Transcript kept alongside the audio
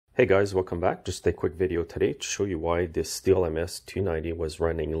Hey guys, welcome back. Just a quick video today to show you why this Stihl Ms290 was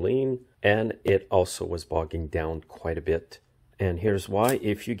running lean and it also was bogging down quite a bit. And here's why.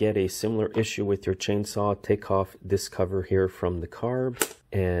 If you get a similar issue with your chainsaw, take off this cover here from the carb.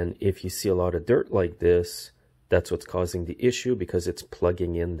 And if you see a lot of dirt like this, that's what's causing the issue because it's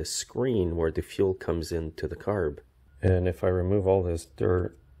plugging in the screen where the fuel comes into the carb. And if I remove all this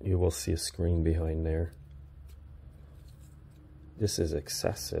dirt, you will see a screen behind there. This is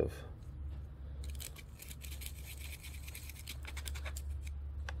excessive.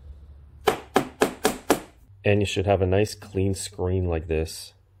 And you should have a nice clean screen like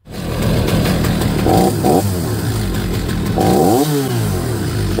this.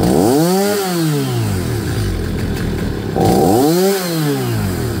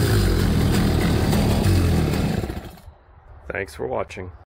 Thanks for watching.